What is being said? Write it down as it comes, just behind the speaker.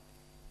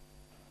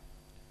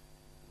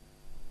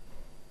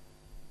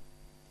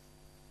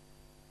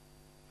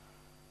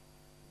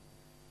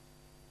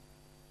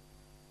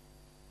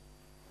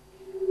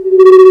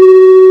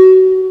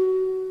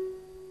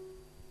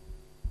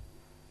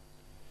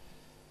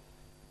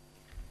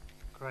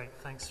Great,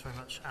 thanks very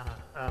much,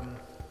 Anna.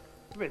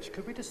 Rich,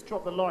 could we just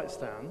drop the lights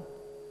down?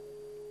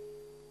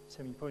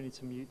 Tim, you probably need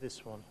to mute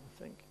this one,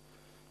 I think.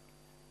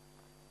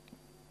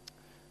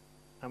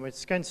 And we're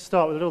just going to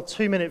start with a little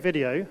 2-minute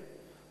video,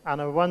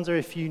 and I wonder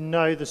if you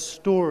know the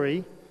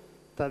story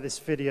that this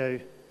video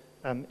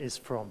is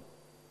from.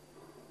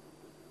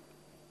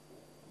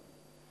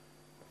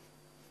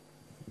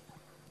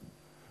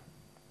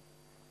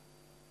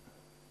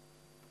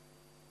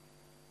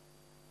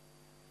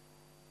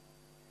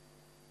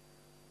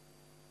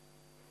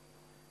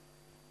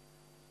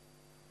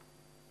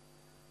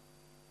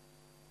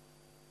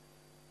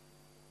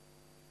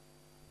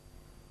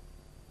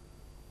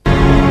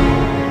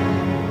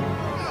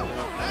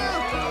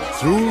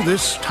 Through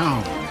this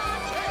town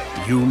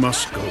you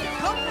must go,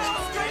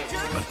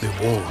 but be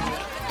warned.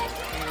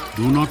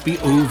 Do not be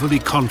overly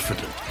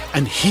confident,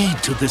 and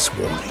heed to this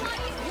warning.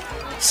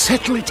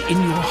 Settle it in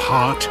your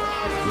heart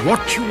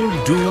what you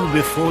will do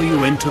before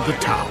you enter the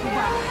town.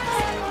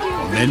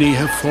 Many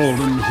have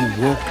fallen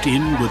who walked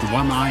in with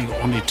one eye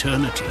on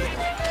eternity,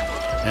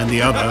 and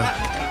the other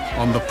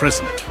on the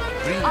present.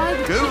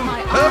 Purple,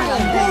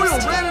 royal,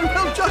 red, and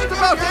well, just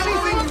about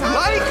anything you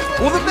like.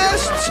 Or the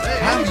best.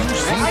 And you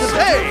see the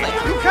day.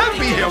 You can't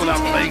be here without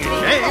playing a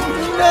game.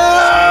 No!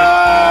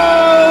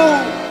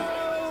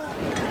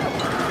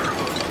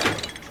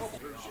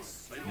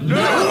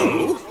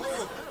 No?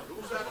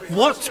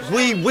 What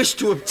we wish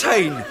to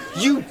obtain,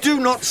 you do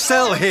not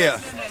sell here.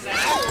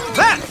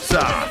 That,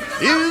 sir,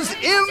 is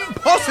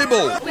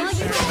impossible.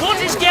 What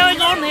is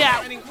going on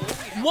here?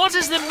 What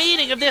is the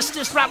meaning of this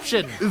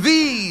disruption?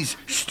 These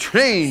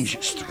strange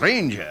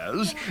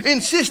strangers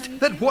insist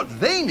that what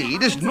they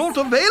need is not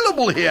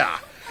available here.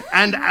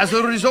 And as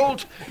a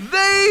result,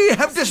 they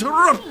have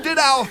disrupted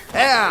our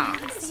fair.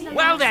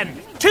 Well then,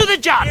 to the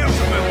judge!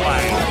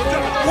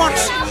 What?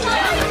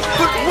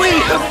 But we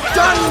have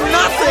done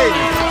nothing!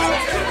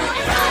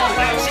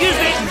 Excuse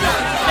me!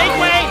 Make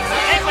way!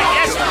 Make way!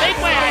 Yes, make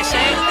way, I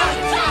say!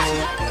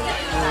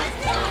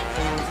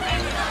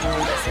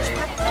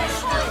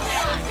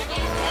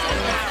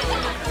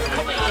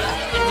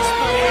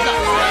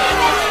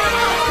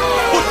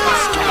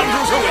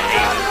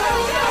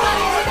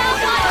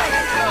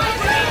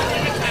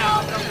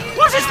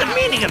 What is the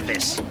meaning of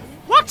this?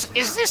 What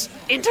is this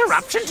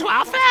interruption to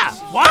our fair?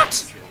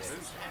 What?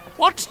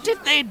 What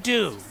did they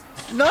do?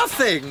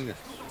 Nothing!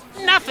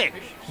 Nothing.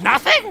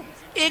 Nothing?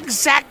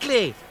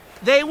 Exactly.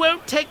 They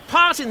won't take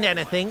part in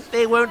anything.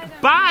 They won't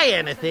buy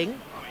anything.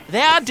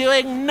 They are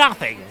doing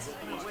nothing.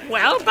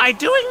 Well, by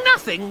doing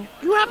nothing,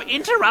 you have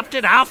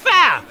interrupted our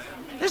fair.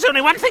 There's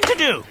only one thing to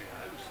do.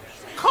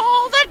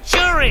 Call the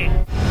jury.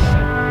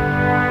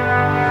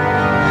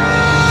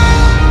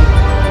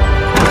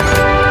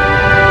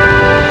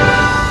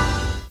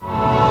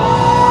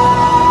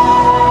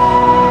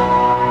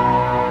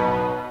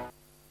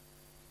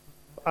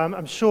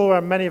 I'm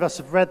sure many of us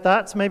have read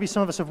that. Maybe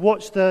some of us have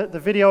watched the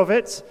video of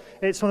it.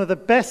 It's one of the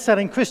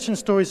best-selling Christian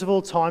stories of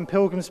all time,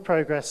 Pilgrim's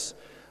Progress,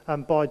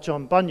 by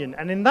John Bunyan.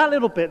 And in that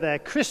little bit there,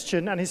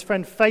 Christian and his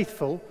friend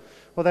Faithful,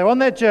 well, they're on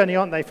their journey,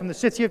 aren't they, from the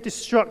city of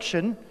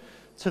destruction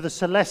to the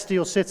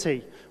celestial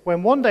city,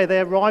 when one day they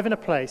arrive in a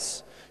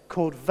place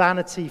called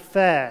Vanity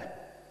Fair.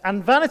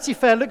 And Vanity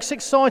Fair looks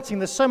exciting.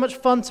 There's so much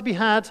fun to be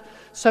had,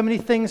 so many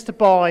things to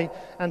buy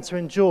and to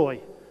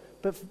enjoy.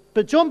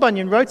 But John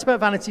Bunyan wrote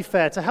about Vanity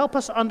Fair to help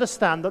us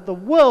understand that the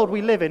world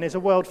we live in is a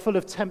world full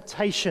of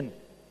temptation.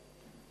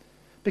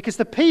 Because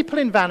the people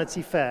in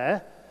Vanity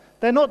Fair,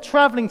 they're not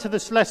traveling to the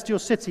celestial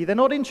city. They're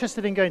not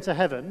interested in going to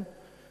heaven.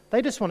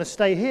 They just want to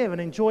stay here and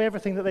enjoy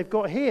everything that they've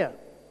got here.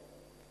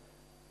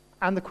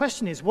 And the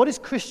question is, what is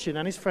Christian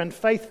and his friend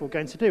Faithful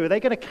going to do? Are they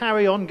going to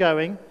carry on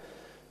going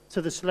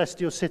to the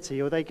celestial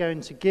city, or are they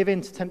going to give in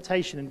to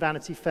temptation in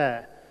Vanity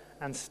Fair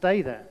and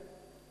stay there?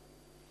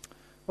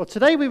 Well,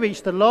 today we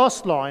reach the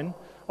last line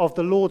of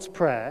the Lord's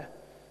Prayer,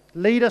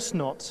 lead us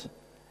not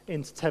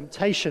into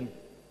temptation.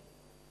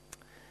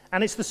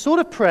 And it's the sort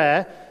of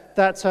prayer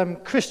that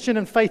Christian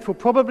and Faithful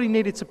probably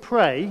needed to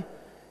pray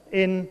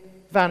in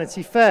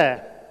Vanity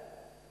Fair.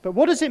 But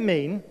what does it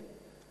mean,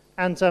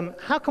 and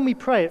how can we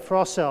pray it for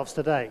ourselves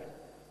today?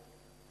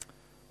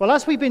 Well,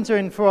 as we've been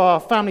doing for our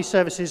family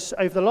services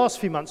over the last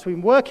few months, we've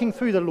been working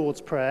through the Lord's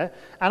Prayer,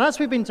 and as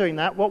we've been doing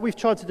that, what we've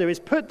tried to do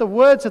is put the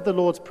words of the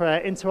Lord's Prayer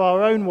into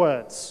our own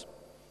words.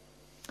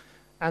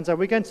 And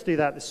we're going to do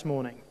that this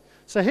morning.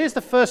 So here's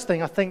the first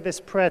thing I think this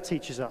prayer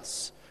teaches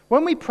us.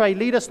 When we pray,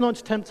 lead us not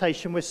into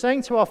temptation, we're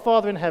saying to our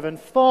Father in heaven,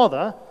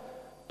 Father,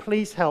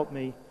 please help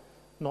me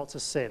not to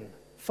sin.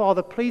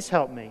 Father, please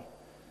help me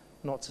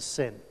not to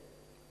sin.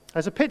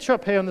 There's a picture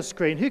up here on the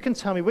screen. Who can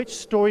tell me which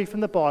story from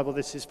the Bible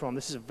this is from?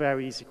 This is a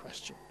very easy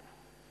question.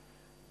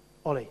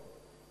 Ollie.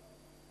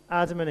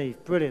 Adam and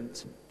Eve.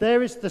 Brilliant.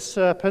 There is the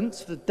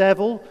serpent, the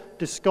devil,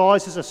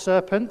 disguised as a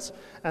serpent.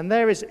 And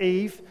there is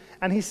Eve.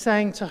 And he's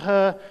saying to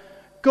her,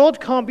 God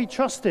can't be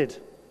trusted.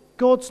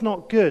 God's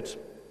not good.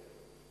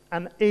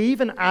 And Eve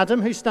and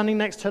Adam, who's standing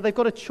next to her, they've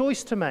got a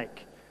choice to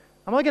make.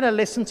 Am I going to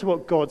listen to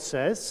what God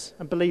says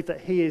and believe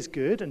that he is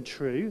good and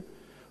true?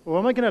 Or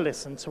am I going to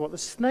listen to what the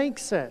snake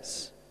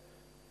says?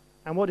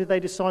 And what did they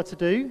decide to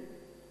do?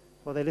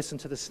 Well, they listened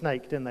to the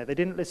snake, didn't they? They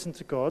didn't listen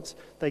to God.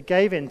 They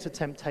gave in to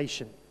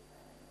temptation.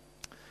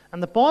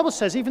 And the Bible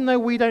says, even though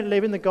we don't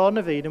live in the Garden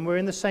of Eden, we're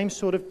in the same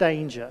sort of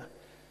danger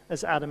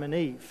as Adam and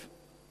Eve.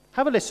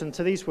 Have a listen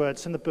to these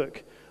words in the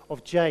book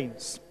of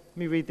James. Let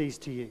me read these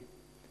to you.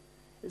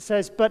 It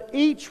says, "But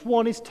each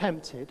one is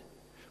tempted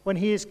when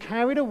he is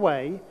carried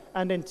away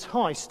and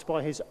enticed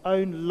by his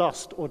own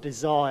lust or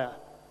desire.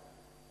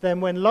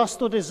 Then when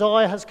lust or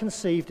desire has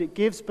conceived, it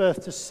gives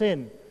birth to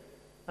sin.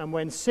 And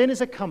when sin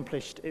is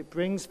accomplished, it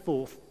brings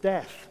forth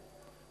death."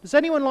 Does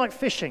anyone like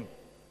fishing?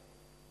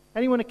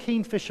 Anyone a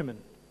keen fisherman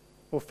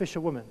or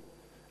fisherwoman?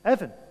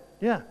 Evan?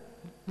 Yeah.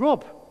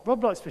 Rob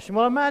likes fishing.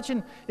 Well,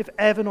 imagine if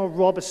Evan or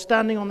Rob are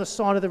standing on the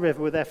side of the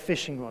river with their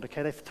fishing rod,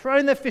 okay? They've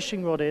thrown their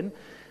fishing rod in,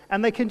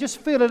 and they can just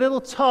feel a little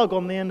tug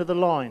on the end of the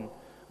line.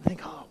 I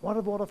think,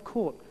 what I've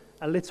caught?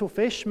 A little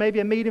fish, maybe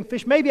a medium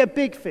fish, maybe a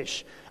big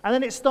fish. And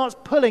then it starts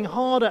pulling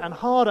harder and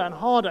harder and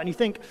harder, and you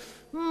think,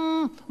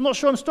 I'm not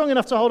sure I'm strong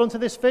enough to hold on to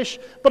this fish,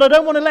 but I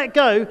don't want to let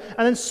go.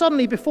 And then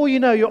suddenly, before you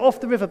know, you're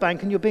off the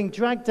riverbank and you're being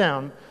dragged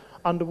down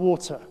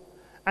underwater.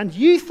 And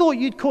you thought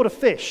you'd caught a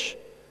fish,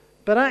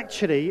 but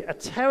actually a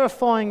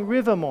terrifying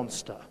river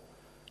monster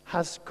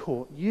has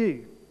caught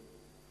you.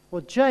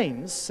 Well,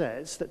 James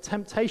says that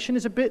temptation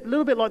is a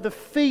little bit like the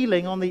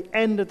feeling on the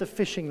end of the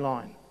fishing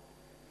line.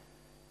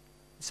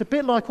 It's a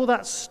bit like all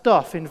that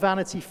stuff in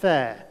Vanity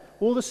Fair,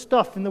 all the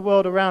stuff in the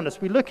world around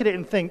us. We look at it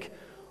and think,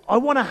 I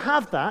want to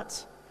have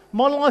that.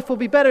 My life will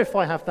be better if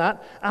I have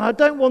that, and I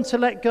don't want to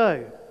let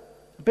go.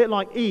 A bit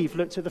like Eve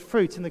looked at the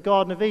fruit in the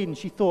Garden of Eden.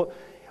 She thought,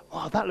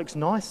 that looks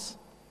nice.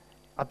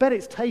 I bet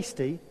it's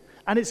tasty,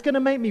 and it's going to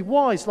make me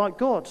wise like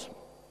God.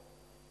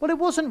 Well, it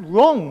wasn't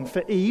wrong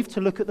for Eve to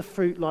look at the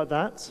fruit like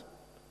that.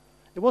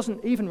 It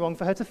wasn't even wrong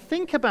for her to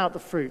think about the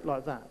fruit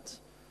like that.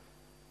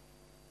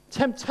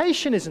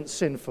 Temptation isn't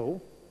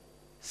sinful.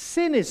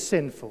 Sin is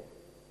sinful.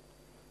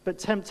 But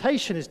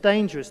temptation is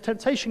dangerous.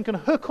 Temptation can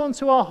hook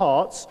onto our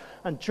hearts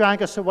and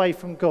drag us away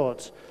from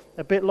God,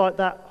 a bit like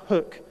that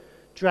hook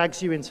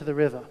drags you into the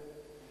river.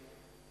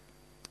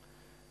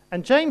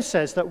 And James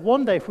says that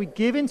one day if we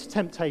give in to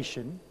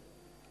temptation,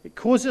 it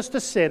causes us to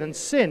sin, and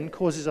sin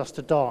causes us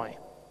to die.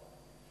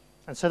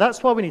 And so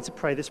that's why we need to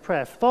pray this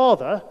prayer.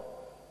 Father,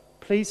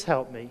 please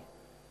help me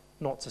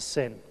not to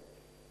sin.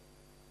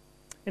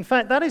 In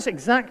fact, that is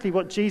exactly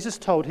what Jesus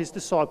told his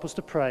disciples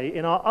to pray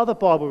in our other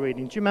Bible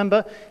reading. Do you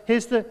remember?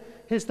 Here's the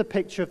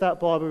picture of that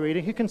Bible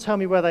reading. Who can tell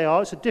me where they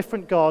are? It's a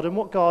different garden.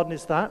 What garden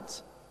is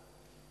that?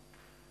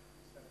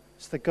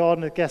 It's the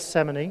Garden of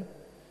Gethsemane.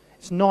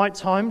 It's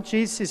nighttime.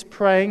 Jesus is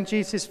praying.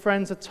 Jesus'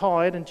 friends are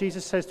tired, and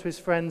Jesus says to his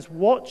friends,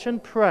 watch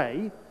and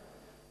pray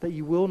that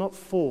you will not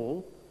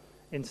fall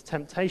into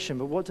temptation.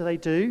 But what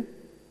do?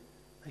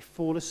 They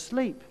fall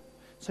asleep.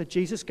 So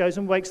Jesus goes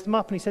and wakes them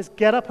up, and he says,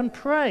 get up and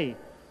pray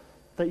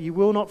that you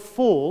will not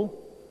fall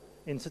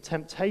into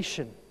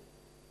temptation.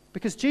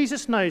 Because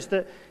Jesus knows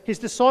that his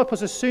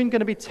disciples are soon going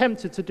to be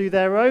tempted to do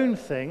their own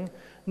thing,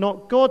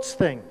 not God's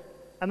thing.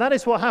 And that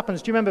is what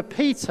happens. Do you remember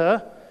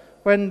Peter,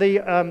 when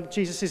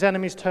Jesus'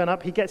 enemies turn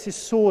up, he gets his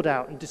sword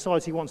out and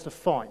decides he wants to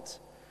fight.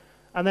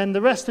 And then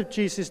the rest of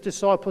Jesus'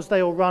 disciples,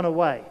 they all run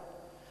away.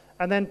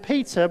 And then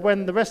Peter,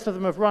 when the rest of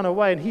them have run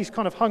away and he's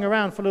kind of hung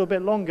around for a little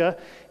bit longer,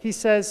 he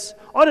says,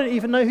 I don't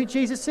even know who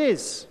Jesus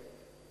is.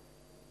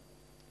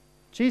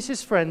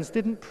 Jesus' friends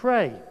didn't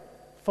pray,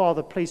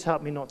 Father, please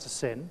help me not to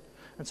sin.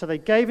 And so they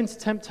gave into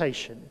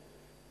temptation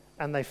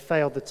and they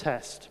failed the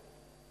test.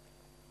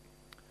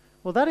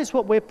 Well, that is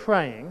what we're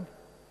praying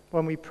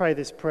when we pray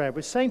this prayer.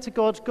 We're saying to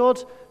God,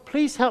 God,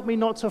 please help me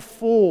not to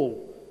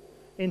fall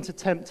into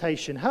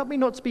temptation. Help me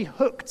not to be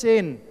hooked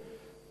in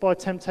by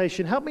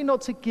temptation. Help me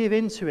not to give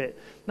into it.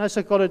 Notice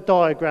I've got a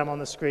diagram on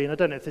the screen. I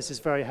don't know if this is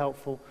very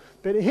helpful.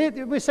 But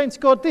here we're saying to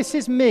God, this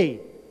is me.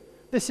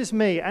 This is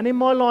me. And in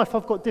my life,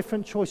 I've got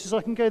different choices.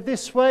 I can go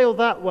this way or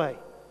that way.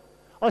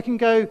 I can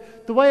go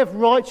the way of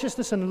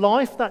righteousness and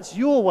life. That's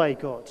your way,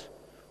 God.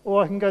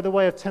 Or I can go the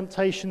way of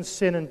temptation,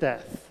 sin, and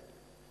death.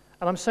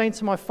 And I'm saying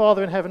to my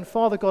Father in heaven,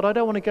 Father God, I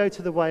don't want to go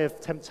to the way of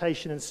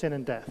temptation and sin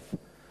and death.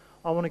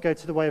 I want to go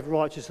to the way of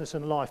righteousness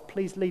and life.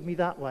 Please lead me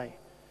that way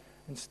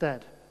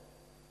instead.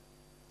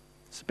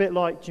 It's a bit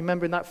like, do you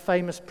remember in that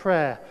famous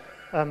prayer,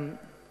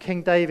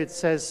 King David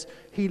says,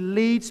 he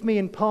leads me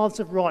in paths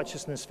of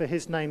righteousness for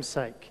his name's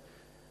sake.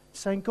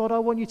 Saying, God, I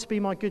want you to be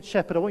my good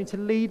shepherd. I want you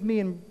to lead me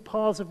in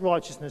paths of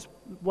righteousness,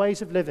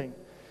 ways of living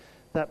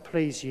that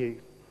please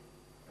you.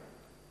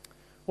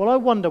 Well, I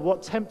wonder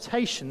what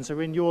temptations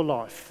are in your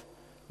life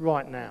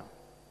right now.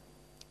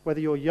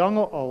 Whether you're young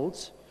or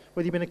old,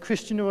 whether you've been a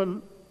Christian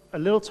or a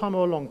little time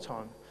or a long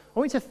time. I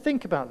want you to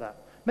think about that.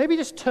 Maybe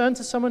just turn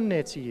to someone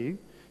near to you.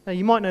 Now,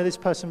 you might know this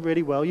person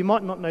really well. You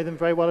might not know them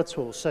very well at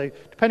all. So,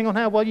 depending on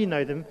how well you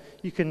know them,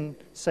 you can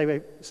say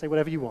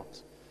whatever you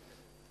want.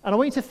 And I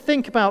want you to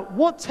think about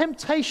what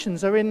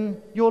temptations are in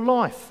your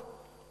life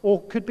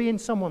or could be in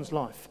someone's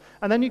life.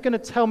 And then you're going to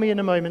tell me in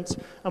a moment,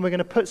 and we're going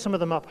to put some of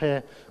them up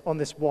here on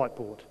this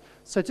whiteboard.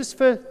 So just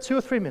for 2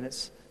 or 3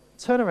 minutes,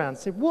 turn around and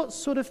say, what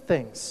sort of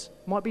things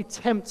might be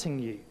tempting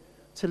you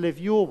to live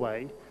your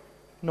way,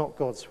 not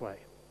God's way?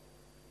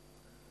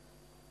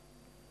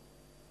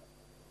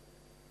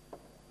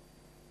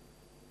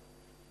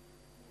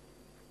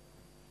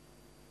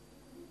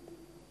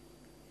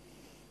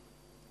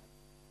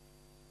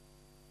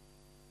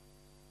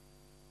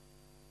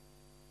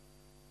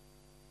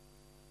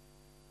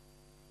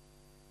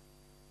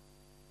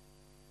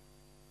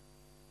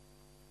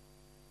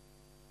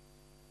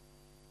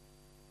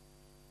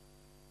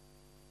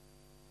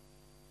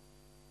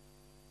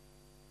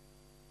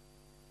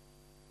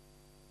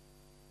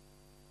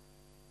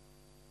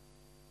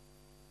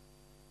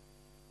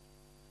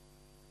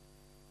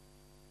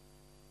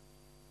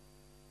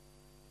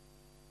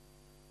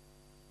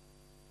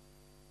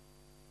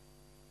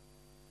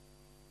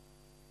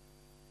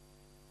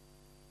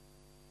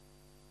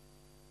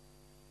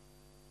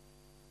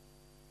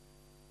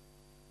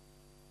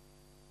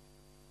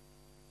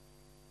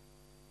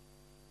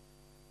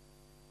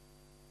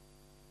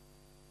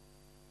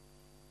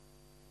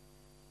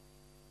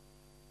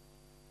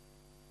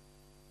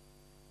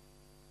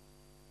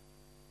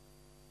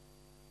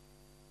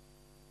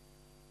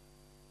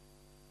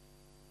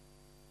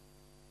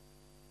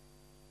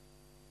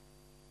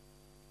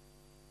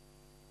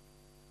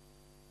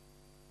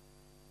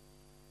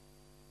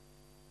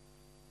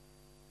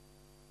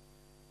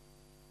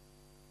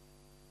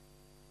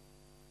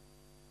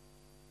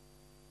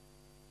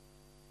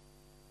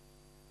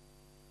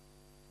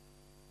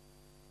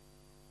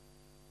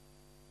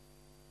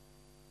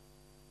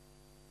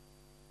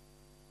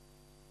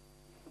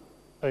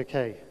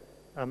 Okay,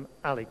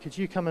 Ali, could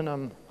you come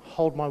and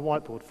hold my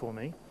whiteboard for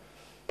me?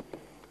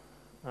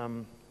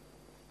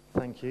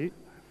 Thank you.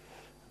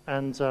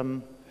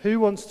 And who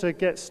wants to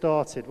get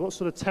started? What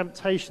sort of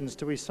temptations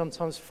do we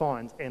sometimes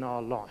find in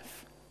our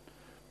life?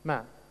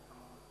 Matt?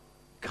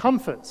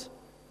 Comfort.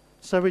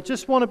 So we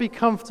just want to be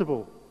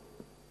comfortable.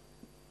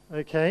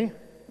 Okay?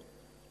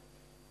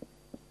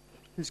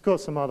 Who's got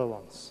some other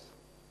ones?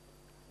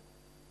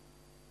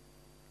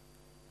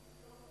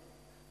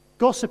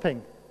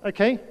 Gossiping.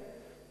 Okay?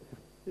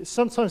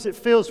 Sometimes it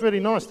feels really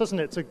nice, doesn't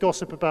it, to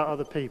gossip about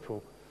other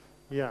people?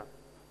 Yeah.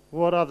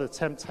 What other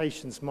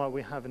temptations might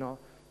we have in our...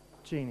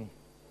 Jeannie?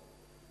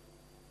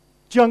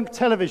 Junk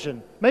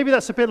television. Maybe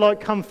that's a bit like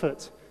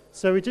comfort.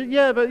 So we do,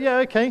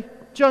 okay.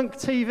 Junk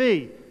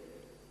TV.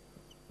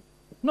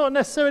 Not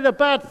necessarily a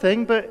bad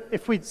thing, but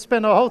if we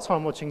spend our whole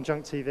time watching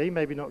junk TV,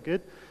 maybe not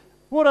good.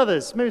 What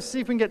others? Maybe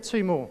see if we can get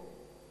two more.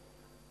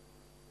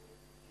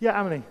 Yeah,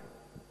 Emily.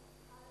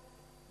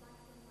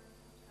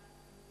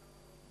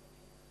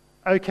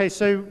 Okay,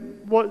 so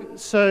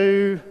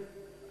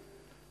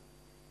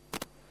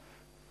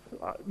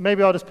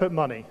maybe I'll just put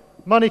money.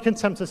 Money can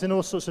tempt us in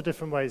all sorts of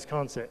different ways,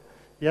 can't it?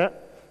 Yeah?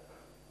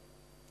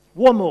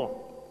 One more.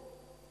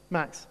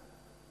 Max.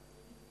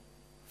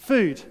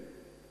 Food.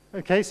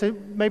 Okay, so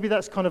maybe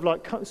that's kind of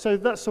like, so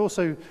that's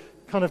also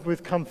kind of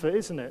with comfort,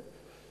 isn't it?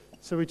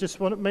 So we just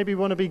want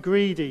to be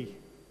greedy.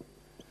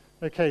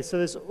 Okay, so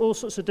there's all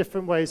sorts of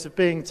different ways of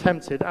being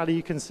tempted. Ali,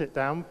 you can sit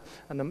down,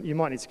 and you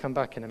might need to come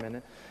back in a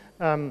minute.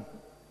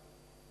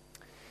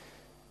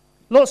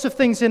 Lots of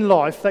things in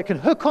life that can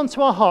hook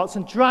onto our hearts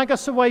and drag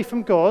us away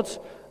from God.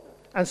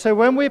 And so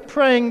when we're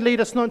praying, lead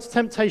us not into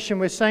temptation,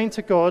 we're saying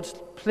to God,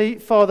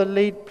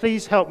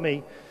 please help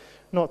me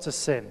not to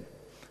sin.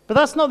 But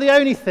that's not the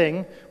only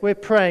thing we're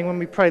praying when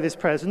we pray this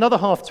prayer. There's another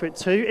half to it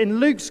too. In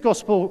Luke's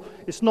gospel,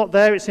 it's not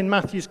there, it's in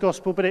Matthew's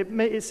gospel, but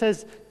it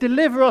says,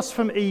 deliver us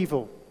from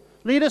evil.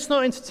 Lead us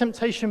not into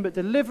temptation, but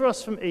deliver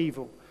us from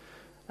evil.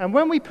 And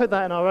when we put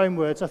that in our own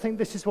words, I think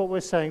this is what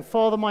we're saying.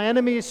 Father, my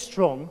enemy is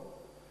strong,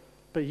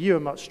 but you are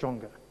much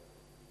stronger.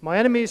 My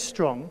enemy is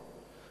strong,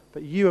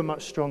 but you are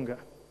much stronger.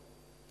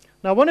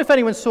 Now, I wonder if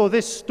anyone saw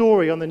this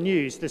story on the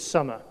news this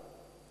summer.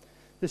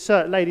 This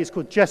lady is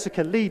called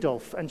Jessica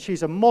Liedolf, and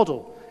she's a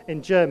model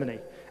in Germany.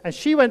 And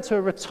she went to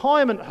a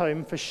retirement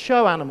home for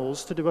show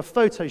animals to do a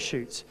photo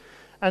shoot.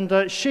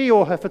 And she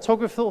or her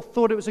photographer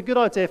thought it was a good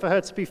idea for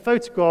her to be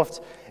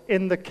photographed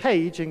in the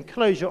cage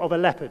enclosure of a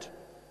leopard.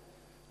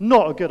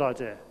 Not a good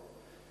idea.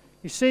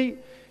 You see,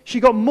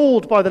 she got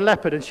mauled by the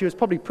leopard, and she was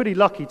probably pretty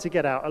lucky to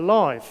get out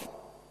alive.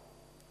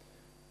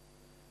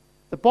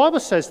 The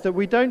Bible says that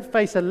we don't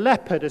face a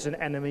leopard as an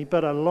enemy,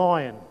 but a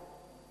lion.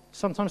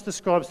 Sometimes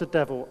describes the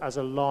devil as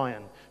a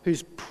lion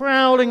who's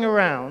prowling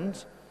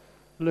around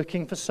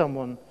looking for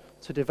someone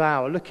to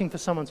devour, looking for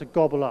someone to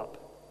gobble up.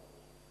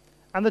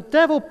 And the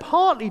devil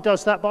partly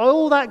does that by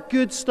all that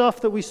good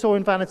stuff that we saw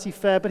in Vanity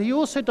Fair, but he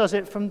also does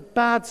it from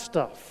bad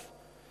stuff,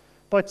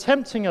 by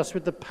tempting us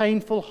with the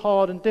painful,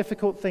 hard, and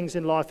difficult things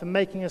in life and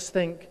making us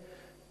think,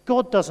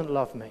 God doesn't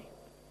love me.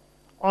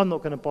 I'm not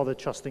going to bother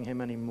trusting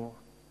him anymore.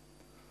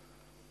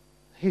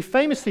 He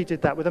famously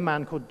did that with a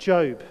man called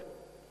Job.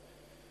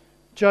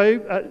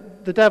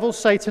 The devil,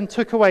 Satan,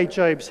 took away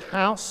Job's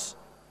house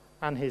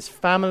and his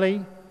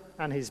family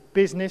and his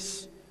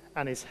business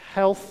and his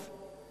health.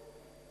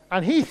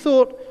 And he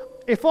thought,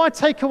 if I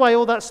take away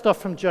all that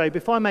stuff from Job,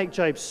 if I make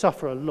Job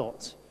suffer a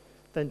lot,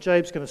 then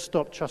Job's going to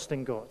stop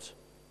trusting God.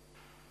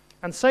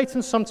 And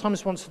Satan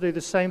sometimes wants to do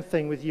the same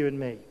thing with you and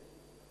me.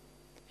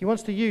 He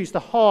wants to use the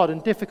hard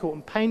and difficult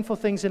and painful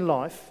things in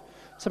life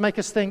to make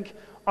us think,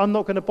 I'm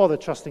not going to bother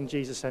trusting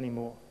Jesus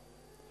anymore.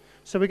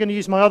 So we're going to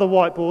use my other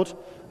whiteboard.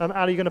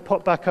 Ali, you're going to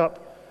pop back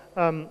up.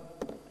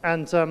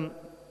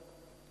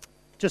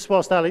 Just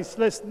whilst Ali,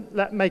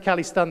 make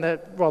Ali stand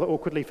there rather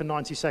awkwardly for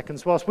 90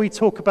 seconds whilst we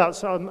talk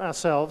about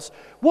ourselves.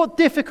 What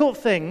difficult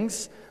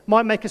things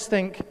might make us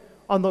think,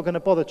 I'm not going to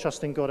bother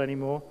trusting God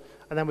anymore?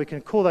 And then we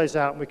can call those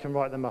out and we can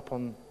write them up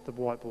on the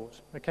whiteboard.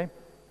 Okay?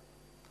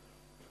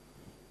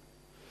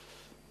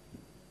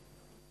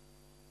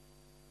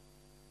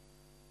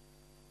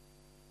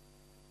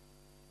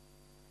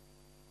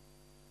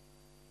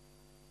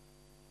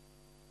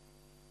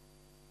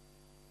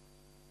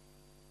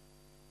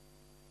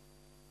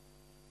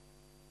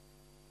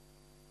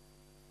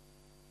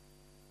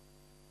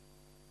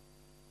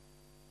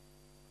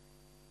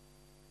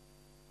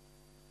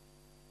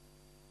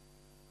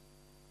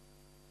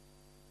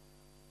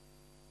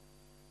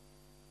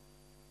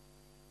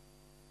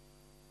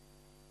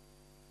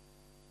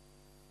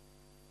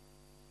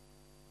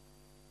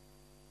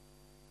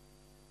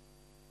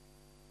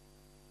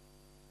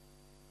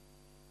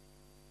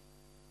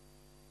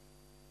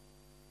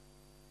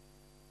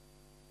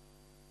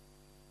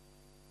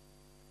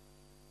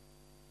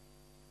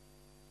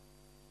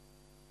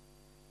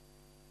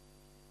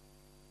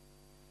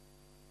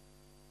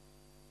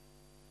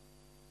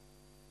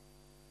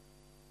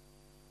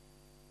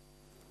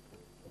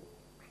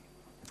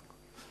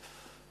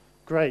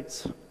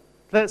 Great.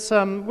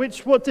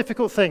 What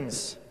difficult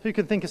things? Who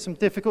can think of some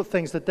difficult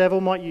things the devil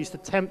might use to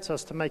tempt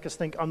us, to make us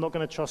think, I'm not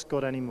going to trust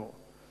God anymore?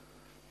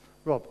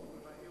 Rob.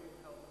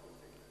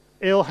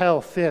 Ill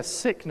health, yes.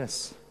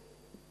 Sickness.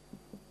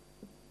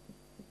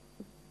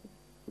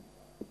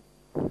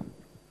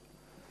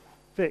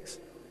 Vix.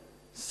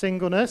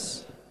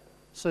 Singleness.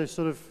 So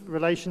sort of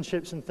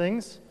relationships and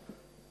things.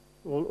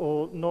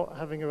 Or not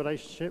having a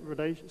relationship.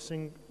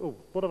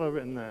 What have I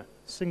written there?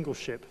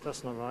 Singleship.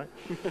 That's not right.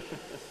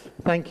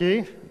 Thank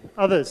you.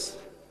 Others?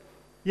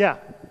 Yeah.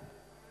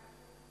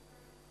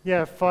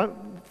 Yeah,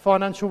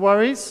 financial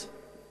worries?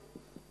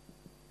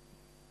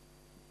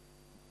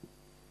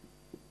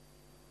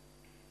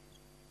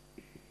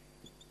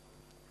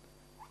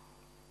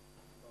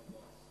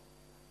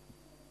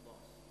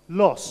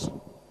 Loss.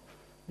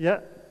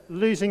 Yeah.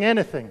 Losing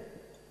anything.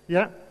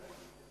 Yeah.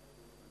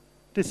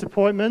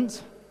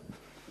 Disappointment.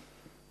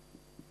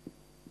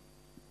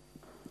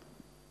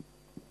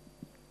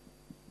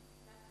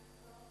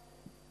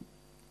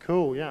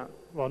 Cool, yeah.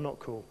 Well, not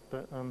cool,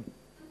 but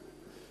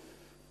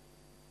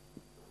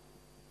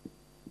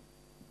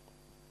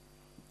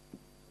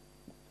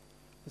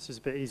this is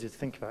a bit easier to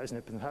think about, isn't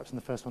it? But perhaps in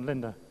the first one,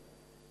 Linda.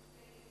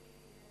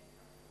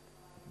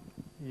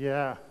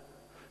 Yeah.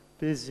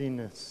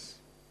 Busyness.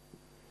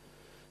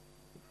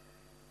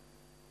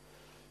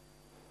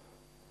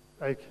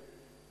 Okay.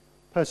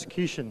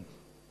 Persecution.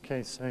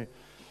 Okay, so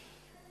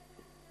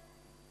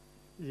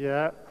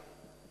yeah.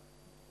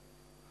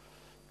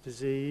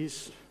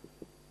 Disease.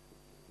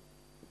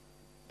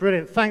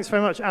 Brilliant. Thanks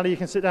very much, Ali. You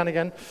can sit down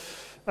again.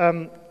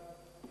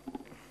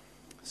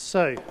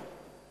 So,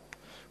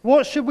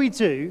 what should we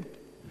do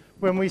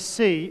when we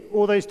see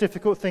all those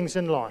difficult things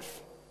in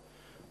life?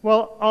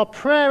 Well, our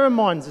prayer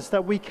reminds us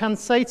that we can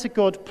say to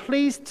God,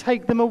 please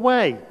take them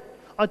away.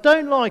 I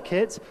don't like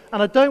it,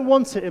 and I don't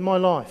want it in my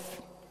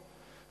life.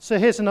 So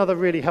here's another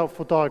really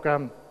helpful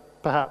diagram,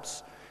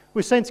 perhaps.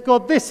 We're saying to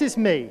God, this is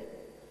me.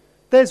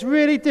 There's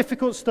really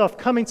difficult stuff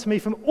coming to me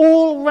from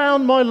all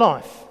around my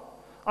life.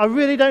 I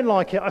really don't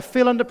like it. I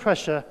feel under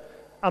pressure,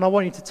 and I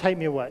want you to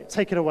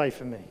take it away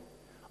from me.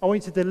 I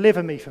want you to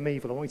deliver me from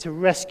evil. I want you to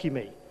rescue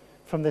me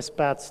from this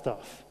bad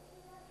stuff.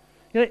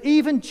 You know,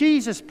 even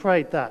Jesus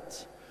prayed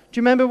that. Do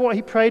you remember what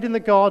he prayed in the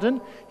garden?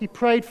 He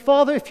prayed,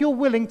 Father, if you're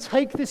willing,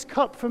 take this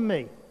cup from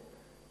me.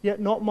 Yet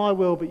not my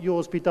will, but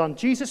yours be done.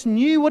 Jesus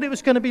knew what it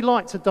was going to be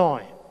like to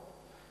die.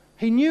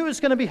 He knew it was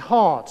going to be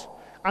hard,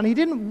 and he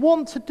didn't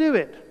want to do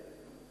it.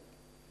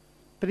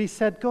 But he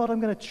said, God, I'm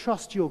going to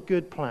trust your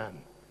good plan.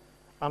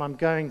 And I'm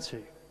going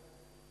to.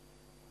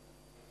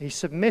 He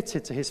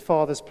submitted to his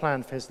Father's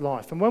plan for his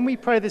life. And when we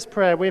pray this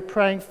prayer, we're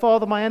praying,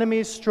 Father, my enemy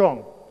is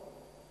strong,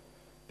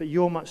 but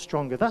you're much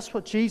stronger. That's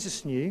what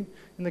Jesus knew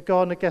in the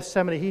Garden of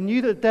Gethsemane. He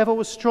knew that the devil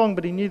was strong,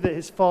 but he knew that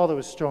his Father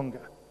was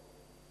stronger.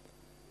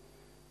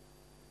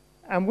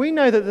 And we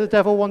know that the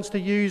devil wants to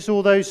use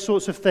all those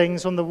sorts of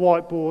things on the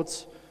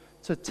whiteboards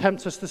to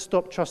tempt us to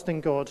stop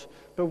trusting God.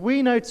 But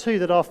we know too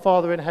that our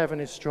Father in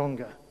heaven is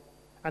stronger.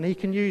 And he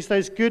can use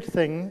those good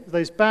things,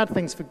 those bad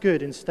things for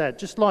good instead.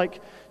 Just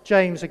like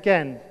James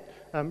again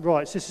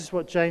writes. This is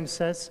what James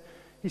says.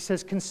 He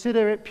says,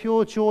 consider it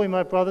pure joy,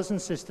 my brothers and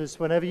sisters,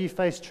 whenever you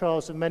face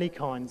trials of many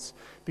kinds,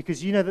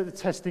 because you know that the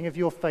testing of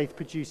your faith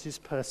produces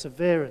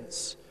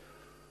perseverance.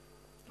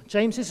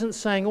 James isn't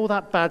saying all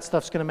that bad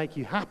stuff's going to make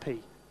you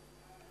happy.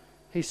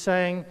 He's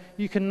saying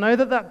you can know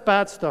that that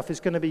bad stuff is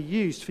going to be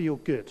used for your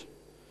good,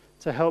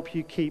 to help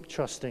you keep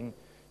trusting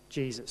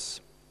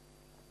Jesus.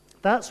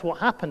 That's what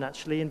happened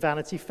actually in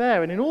Vanity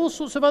Fair and in all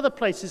sorts of other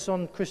places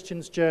on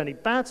Christian's journey.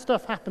 Bad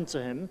stuff happened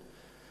to him,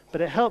 but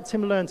it helped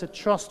him learn to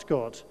trust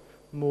God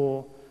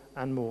more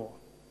and more.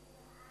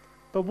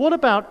 But what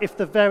about if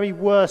the very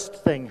worst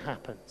thing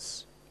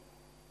happens?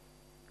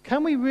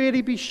 Can we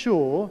really be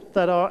sure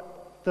that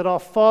our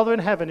Father in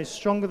heaven is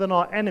stronger than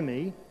our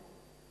enemy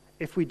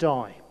if we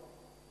die?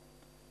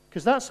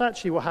 Because that's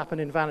actually what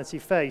happened in Vanity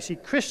Fair. You see,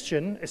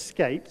 Christian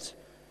escaped,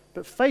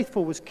 but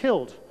Faithful was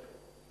killed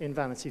in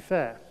Vanity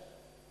Fair.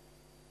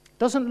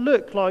 Doesn't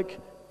look like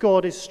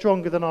God is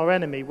stronger than our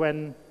enemy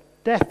when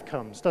death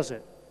comes, does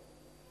it?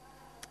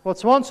 Well,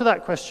 to answer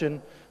that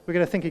question, we're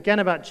going to think again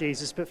about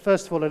Jesus, but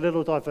first of all, a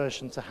little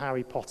diversion to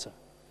Harry Potter.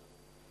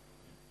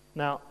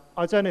 Now,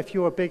 I don't know if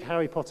you're a big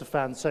Harry Potter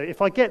fan, so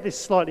if I get this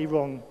slightly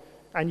wrong,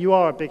 and you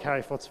are a big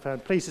Harry Potter fan,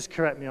 please just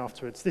correct me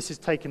afterwards. This is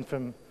taken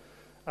from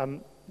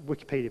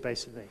Wikipedia,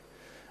 basically.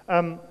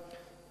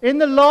 In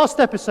the last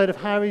episode of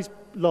Harry's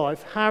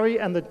life, Harry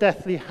and the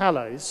Deathly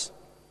Hallows,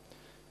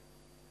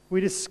 we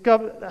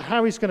discover that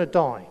Harry's going to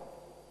die.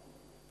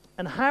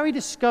 And Harry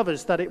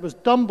discovers that it was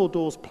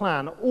Dumbledore's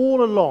plan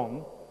all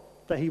along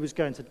that he was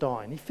going to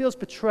die. And he feels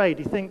betrayed.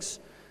 He thinks,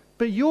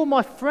 but you're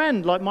my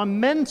friend, like my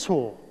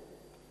mentor.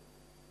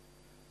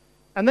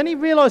 And then he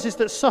realizes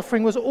that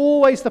suffering was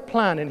always the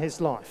plan in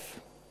his life.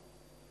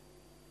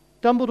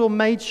 Dumbledore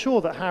made sure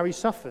that Harry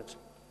suffered,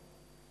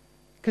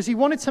 because he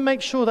wanted to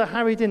make sure that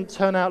Harry didn't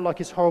turn out like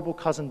his horrible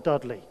cousin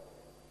Dudley.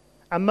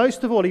 And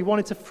most of all, he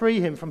wanted to free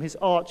him from his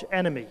arch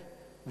enemy,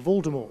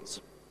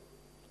 Voldemort.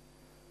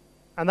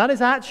 And that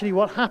is actually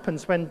what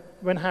happens when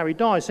Harry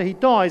dies. So he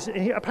dies,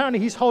 apparently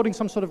he's holding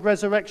some sort of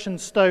resurrection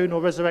stone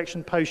or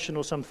resurrection potion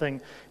or something.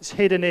 It's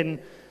hidden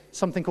in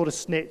something called a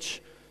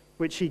snitch,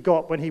 which he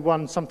got when he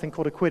won something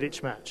called a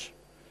Quidditch match.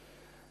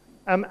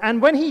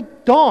 And when he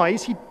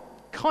dies, he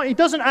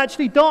doesn't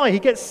actually die. He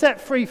gets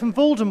set free from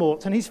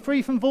Voldemort, and he's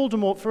free from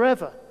Voldemort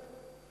forever.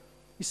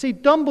 You see,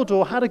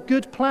 Dumbledore had a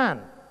good plan,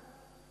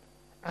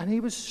 and he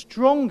was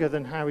stronger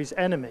than Harry's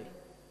enemy.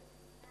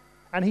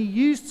 And he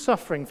used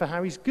suffering for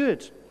Harry's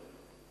good.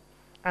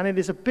 And it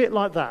is a bit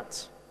like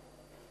that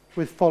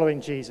with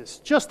following Jesus.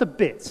 Just a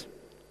bit.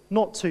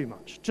 Not too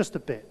much. Just a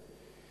bit.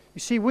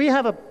 You see, we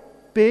have a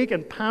big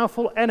and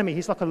powerful enemy.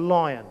 He's like a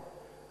lion,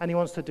 and he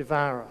wants to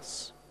devour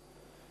us.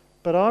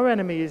 But our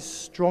enemy is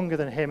stronger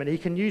than him, and he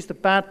can use the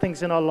bad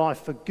things in our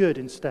life for good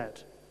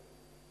instead.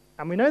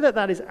 And we know that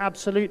that is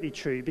absolutely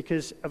true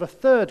because of a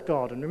third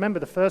garden. Remember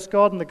the first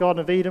garden, the Garden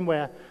of Eden,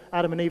 where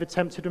Adam and Eve are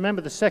tempted.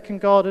 Remember the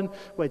second garden,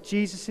 where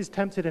Jesus is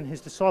tempted and his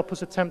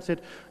disciples are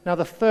tempted. Now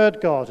the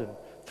third garden,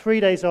 3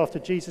 days after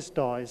Jesus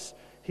dies,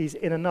 he's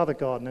in another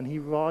garden, and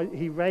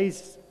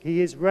he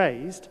is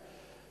raised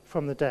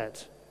from the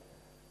dead.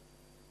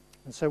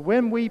 And so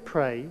when we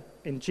pray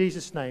in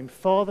Jesus' name,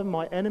 Father,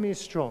 my enemy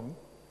is strong,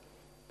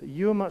 but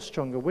you are much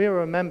stronger, we are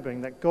remembering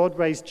that God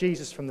raised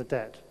Jesus from the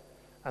dead,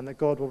 and that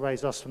God will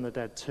raise us from the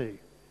dead too,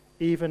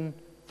 even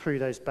through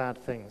those bad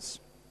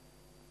things.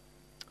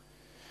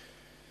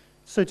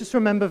 So just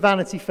remember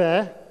Vanity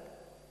Fair.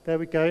 There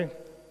we go.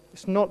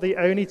 It's not the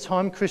only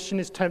time Christian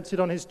is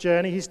tempted on his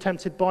journey. He's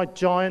tempted by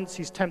giants,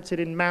 he's tempted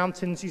in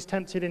mountains, he's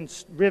tempted in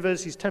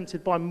rivers, he's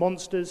tempted by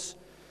monsters.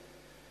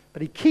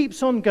 But he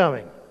keeps on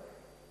going.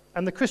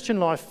 And the Christian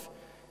life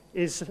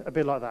is a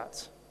bit like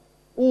that.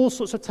 All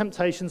sorts of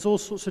temptations, all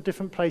sorts of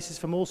different places,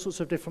 from all sorts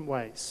of different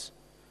ways.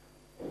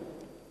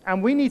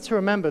 And we need to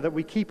remember that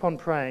we keep on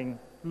praying,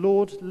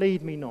 Lord,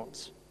 lead me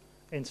not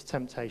into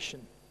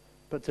temptation,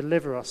 but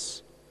deliver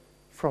us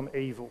from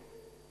evil.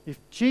 If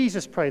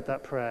Jesus prayed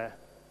that prayer,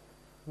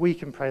 we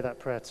can pray that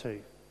prayer too.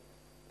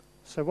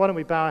 So why don't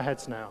we bow our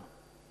heads now?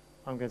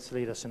 I'm going to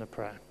lead us in a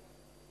prayer.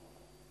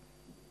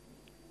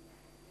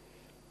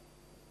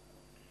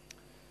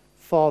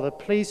 Father,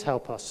 please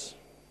help us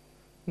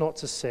not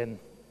to sin.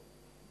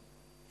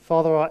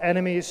 Father, our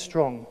enemy is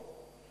strong,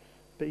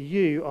 but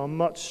you are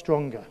much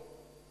stronger.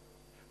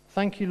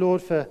 Thank you,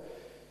 Lord, for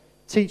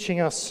teaching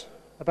us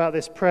about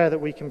this prayer that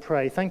we can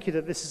pray. Thank you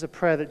that this is a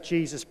prayer that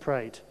Jesus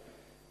prayed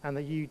and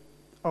that you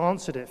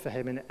answered it for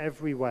him in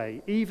every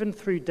way, even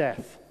through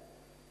death.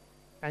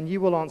 And you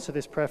will answer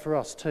this prayer for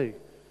us too.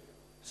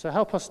 So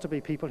help us to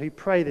be people who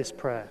pray this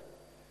prayer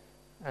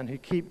and who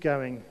keep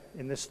going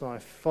in this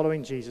life,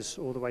 following Jesus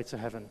all the way to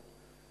heaven.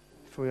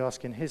 For we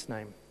ask in his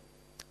name.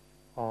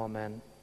 Amen.